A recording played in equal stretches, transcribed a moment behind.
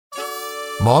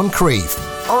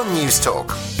Moncrief on News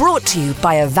Talk. Brought to you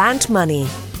by Avant Money.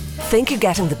 Think you're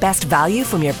getting the best value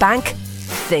from your bank?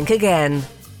 Think again.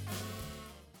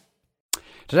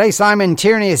 Today, Simon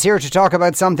Tierney is here to talk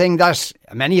about something that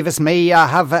many of us may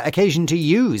have occasion to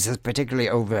use, particularly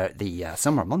over the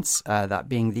summer months, that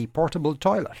being the portable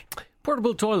toilet.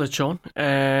 Portable toilet, Sean.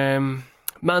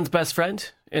 Man's best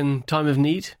friend in time of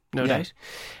need, no doubt.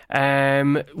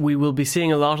 We will be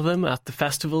seeing a lot of them at the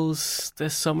festivals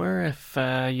this summer. If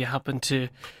you happen to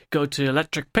go to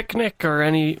Electric Picnic or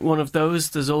any one of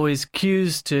those, there's always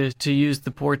queues to use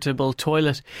the portable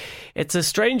toilet. It's a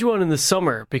strange one in the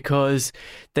summer because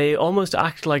they almost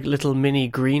act like little mini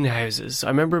greenhouses. I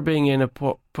remember being in a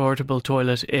portable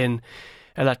toilet in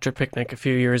Electric Picnic a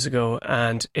few years ago,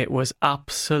 and it was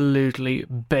absolutely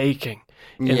baking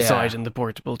inside in the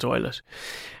portable toilet.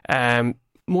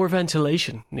 More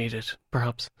ventilation needed,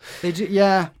 perhaps. They do,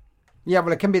 yeah,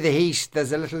 well, it can be the heat.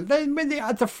 There's a little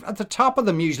at the top of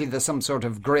them. Usually, there's some sort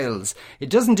of grills. It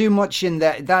doesn't do much in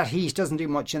that heat. Doesn't do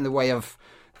much in the way of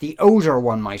the odour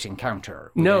one might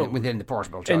encounter within the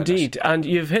portable toilet. Indeed, and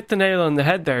you've hit the nail on the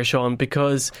head there, Sean,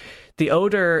 because the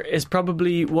odour is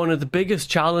probably one of the biggest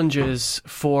challenges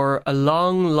for a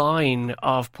long line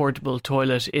of portable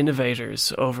toilet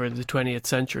innovators over the 20th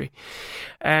century.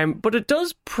 But it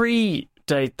does predate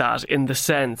that in the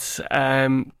sense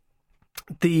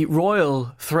the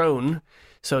royal throne,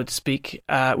 so to speak,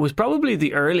 was probably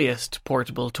the earliest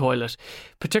portable toilet,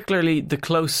 particularly the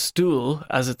close stool,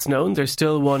 as it's known. There's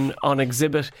still one on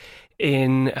exhibit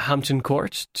in Hampton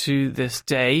Court to this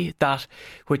day, that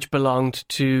which belonged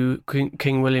to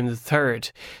King William III.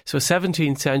 So a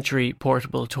 17th century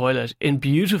portable toilet in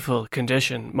beautiful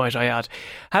condition, might I add.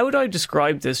 How would I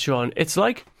describe this, Sean? It's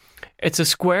a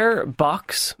square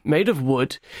box made of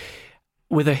wood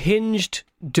with a hinged,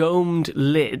 domed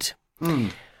lid.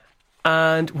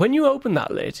 And when you open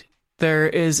that lid, there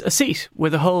is a seat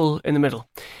with a hole in the middle.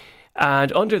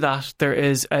 And under that, there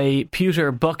is a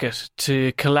pewter bucket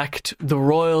to collect the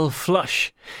royal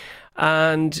flush.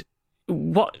 And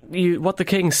what the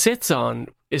king sits on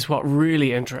is what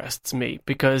really interests me,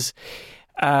 because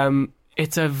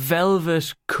it's a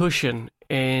velvet cushion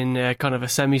in a kind of a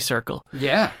semicircle.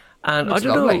 Yeah. And I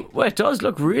don't know, well, it does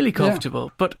look really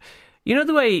comfortable. But you know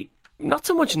the way, not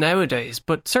so much nowadays,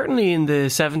 but certainly in the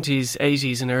 70s,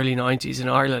 80s and early 90s in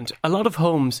Ireland, a lot of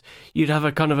homes, you'd have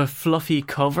a kind of a fluffy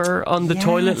cover on the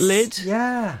toilet lid.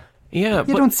 Yeah. Yeah.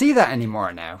 You don't see that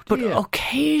anymore now, But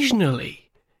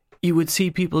occasionally you would see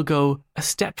people go a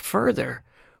step further,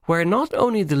 where not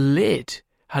only the lid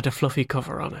had a fluffy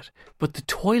cover on it, but the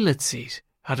toilet seat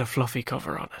had a fluffy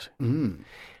cover on it.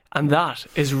 And that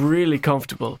is really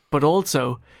comfortable, but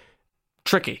also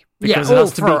tricky. Because it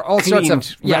has to be all sorts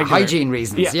of regular. hygiene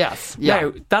reasons, yes. Yeah.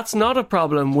 Now, that's not a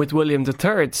problem with William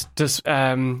III's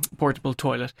portable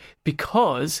toilet,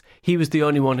 because he was the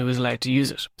only one who was allowed to use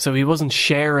it. So he wasn't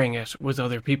sharing it with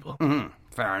other people.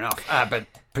 Fair enough. But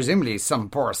presumably some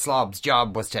poor slob's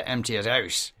job was to empty it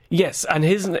out. Yes, and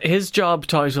his job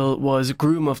title was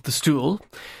Groom of the Stool.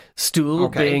 Stool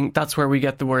being, that's where we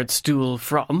get the word stool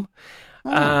from.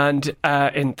 And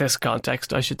in this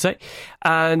context, I should say.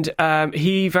 And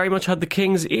he very much had the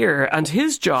king's ear. And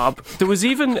his job, there was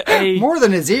even a... More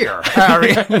than his ear,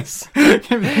 Harry. Yes.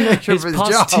 His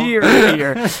posterior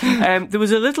ear. There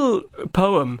was a little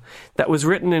poem that was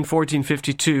written in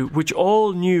 1452, which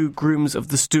all new grooms of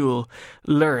the stool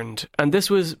learned. And this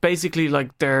was basically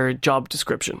like their job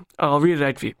description. I'll read it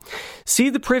out for you. See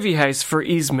the privy house for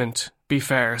easement be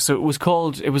fair. So it was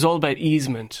all about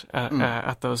easement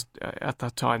at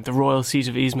that time, the royal seat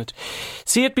of easement.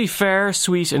 See it be fair,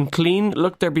 sweet and clean.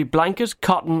 Look, there be blanket,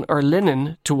 cotton or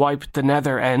linen to wipe the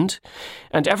nether end.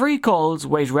 And ever he calls,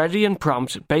 wait ready and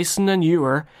prompt, basin and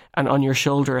ewer, and on your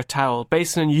shoulder a towel.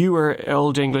 Basin and ewer,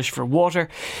 Old English for water.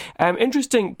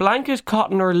 Interesting, blanket,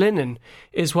 cotton or linen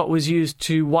is what was used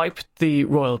to wipe the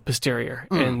royal posterior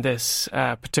in this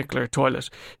particular toilet.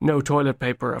 No toilet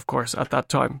paper, of course, at that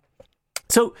time.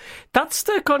 So that's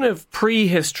the kind of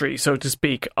prehistory, so to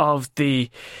speak, of the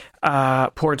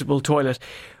portable toilet.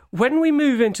 When we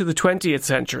move into the 20th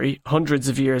century, hundreds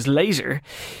of years later,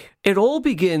 it all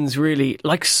begins really,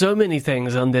 like so many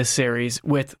things on this series,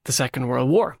 with the Second World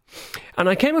War. And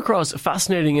I came across a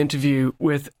fascinating interview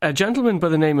with a gentleman by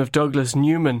the name of Douglas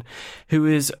Newman, who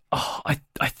is, I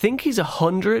think he's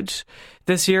 100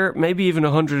 this year, maybe even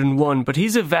 101, but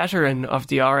he's a veteran of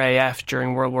the RAF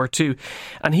during World War II.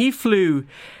 And he flew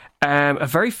a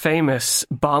very famous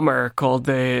bomber called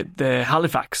the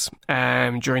Halifax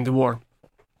during the war.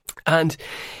 And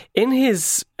in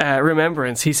his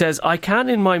remembrance, he says, "I can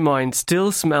in my mind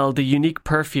still smell the unique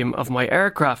perfume of my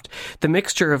aircraft, the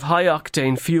mixture of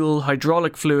high-octane fuel,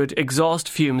 hydraulic fluid, exhaust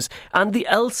fumes, and the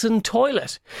Elson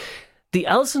toilet." The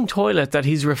Elson toilet that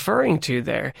he's referring to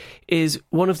there is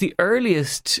one of the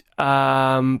earliest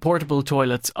portable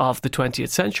toilets of the 20th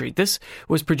century. This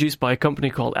was produced by a company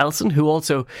called Elson, who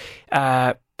also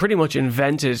pretty much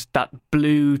invented that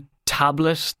blue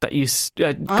tablet that you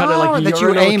kind of like that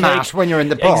you aim at when you're in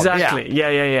the pub. Exactly.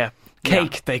 Yeah.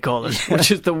 Cake, they call it, which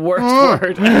is the worst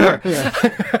word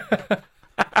ever.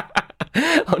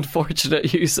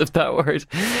 Unfortunate use of that word.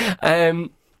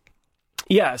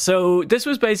 Yeah, so this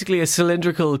was basically a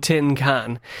cylindrical tin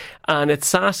can, and it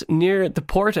sat near the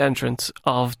port entrance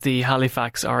of the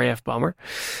Halifax RAF bomber,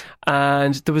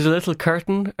 and there was a little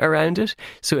curtain around it.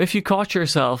 So if you caught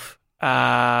yourself,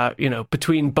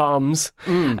 between bombs,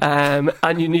 and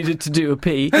you needed to do a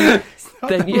pee,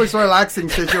 then it was a relaxing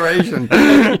situation.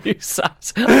 You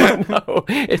sat. I know,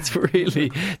 it's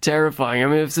really terrifying. I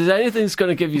mean, if there's anything that's going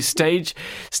to give you stage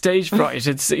fright,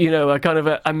 it's a kind of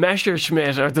a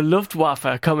Messerschmitt or the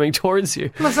Luftwaffe coming towards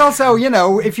you. Plus, also,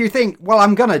 if you think, well,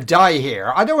 I'm going to die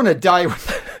here, I don't want to die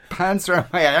with pants around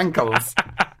my ankles.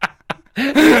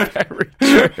 Very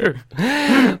true.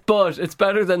 But it's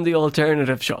better than the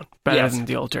alternative, Sean. Better than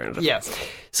the alternative. Yes.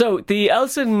 So the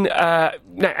Elson, now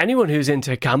anyone who's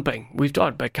into camping, we've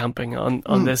talked about camping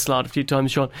on this slot a few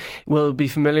times, Sean, will be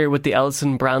familiar with the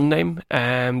Elson brand name.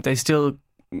 They still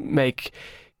make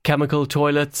chemical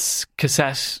toilets,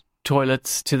 cassette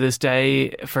toilets to this day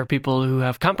for people who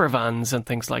have camper vans and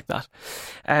things like that.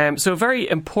 So a very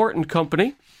important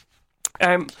company.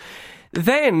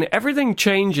 Then everything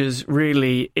changes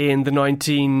really in the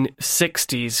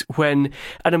 1960s when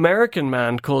an American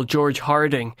man called George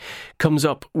Harding comes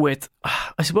up with,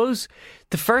 I suppose,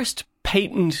 the first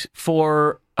patent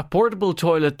for a portable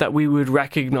toilet that we would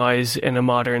recognise in a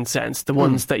modern sense, the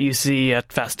ones that you see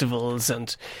at festivals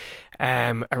and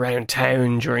around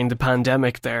town during the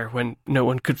pandemic there when no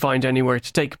one could find anywhere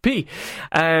to take a pee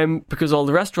because all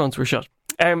the restaurants were shut.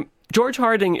 George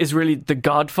Harding is really the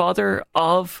godfather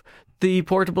of the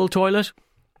portable toilet.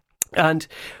 And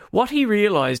what he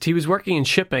realised, he was working in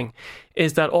shipping,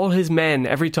 is that all his men,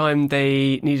 every time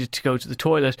they needed to go to the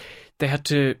toilet,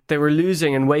 they were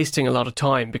losing and wasting a lot of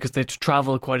time because they had to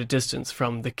travel quite a distance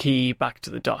from the quay back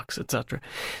to the docks, etc.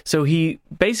 So he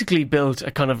basically built a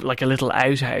kind of like a little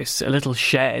outhouse, a little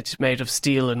shed made of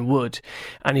steel and wood,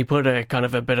 and he put a kind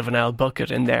of a bit of an L bucket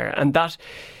in there. And that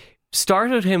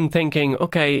started him thinking,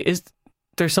 okay, is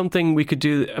there's something we could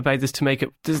do about this to make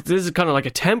it... This is kind of like a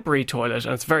temporary toilet,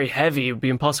 and it's very heavy. It would be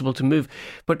impossible to move.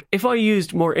 But if I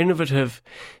used more innovative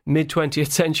mid-20th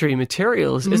century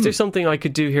materials, is there something I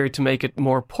could do here to make it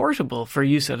more portable for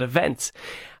use at events?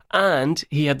 And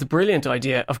he had the brilliant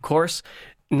idea, of course,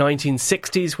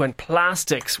 1960s, when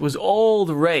plastics was all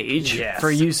the rage for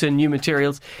use in new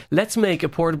materials. Let's make a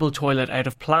portable toilet out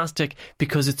of plastic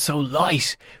because it's so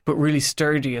light, but really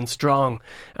sturdy and strong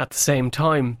at the same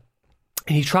time.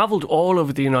 And he travelled all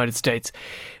over the United States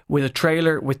with a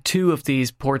trailer with two of these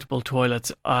portable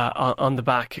toilets on the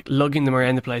back, lugging them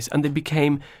around the place, and they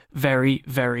became very,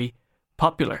 very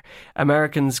popular.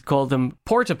 Americans call them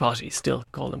porta-potties, still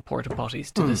call them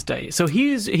porta-potties to this day. So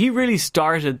he really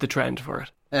started the trend for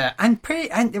it. And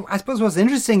I suppose what's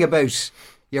interesting about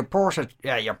your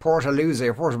Portalooza,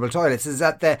 your portable toilets, is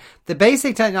that the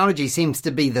basic technology seems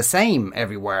to be the same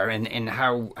everywhere in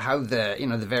how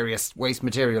the various waste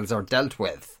materials are dealt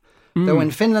with. Though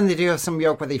in Finland they do have some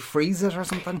yoke where they freeze it or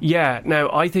something. Yeah, now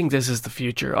I think this is the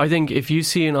future. I think if you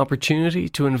see an opportunity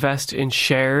to invest in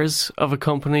shares of a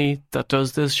company that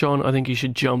does this, Sean, I think you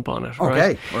should jump on it.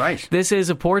 Okay, right. This is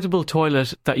a portable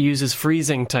toilet that uses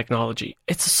freezing technology.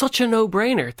 It's such a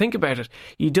no-brainer. Think about it.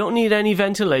 You don't need any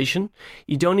ventilation.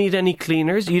 You don't need any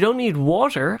cleaners. You don't need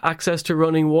water, access to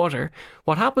running water.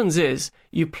 What happens is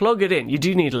you plug it in. You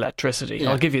do need electricity,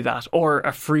 I'll give you that, or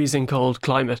a freezing cold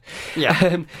climate.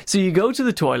 Yeah. So you go to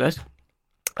the toilet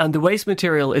and the waste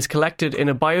material is collected in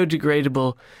a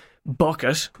biodegradable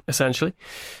bucket, essentially,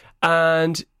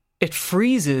 and it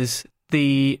freezes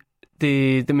the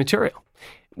material.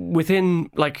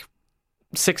 Within like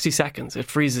 60 seconds, it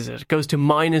freezes it. It goes to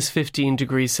minus 15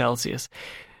 degrees Celsius.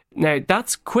 Now,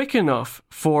 that's quick enough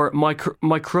for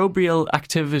microbial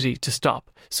activity to stop.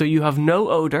 So you have no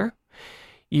odour.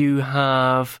 You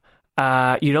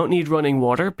don't need running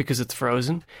water because it's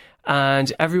frozen.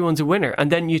 And everyone's a winner. And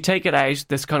then you take it out,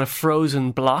 this kind of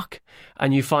frozen block,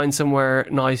 and you find somewhere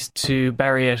nice to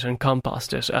bury it and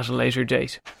compost it at a later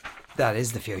date. That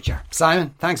is the future.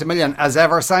 Simon, thanks a million. As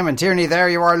ever, Simon Tierney there.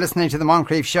 You are listening to the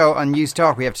Moncrief Show on News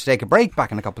Talk. We have to take a break.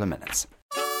 Back in a couple of minutes.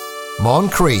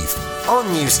 Moncrief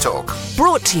on News Talk.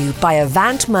 Brought to you by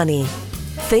Avant Money.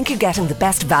 Think you're getting the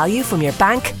best value from your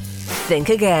bank? Think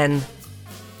again.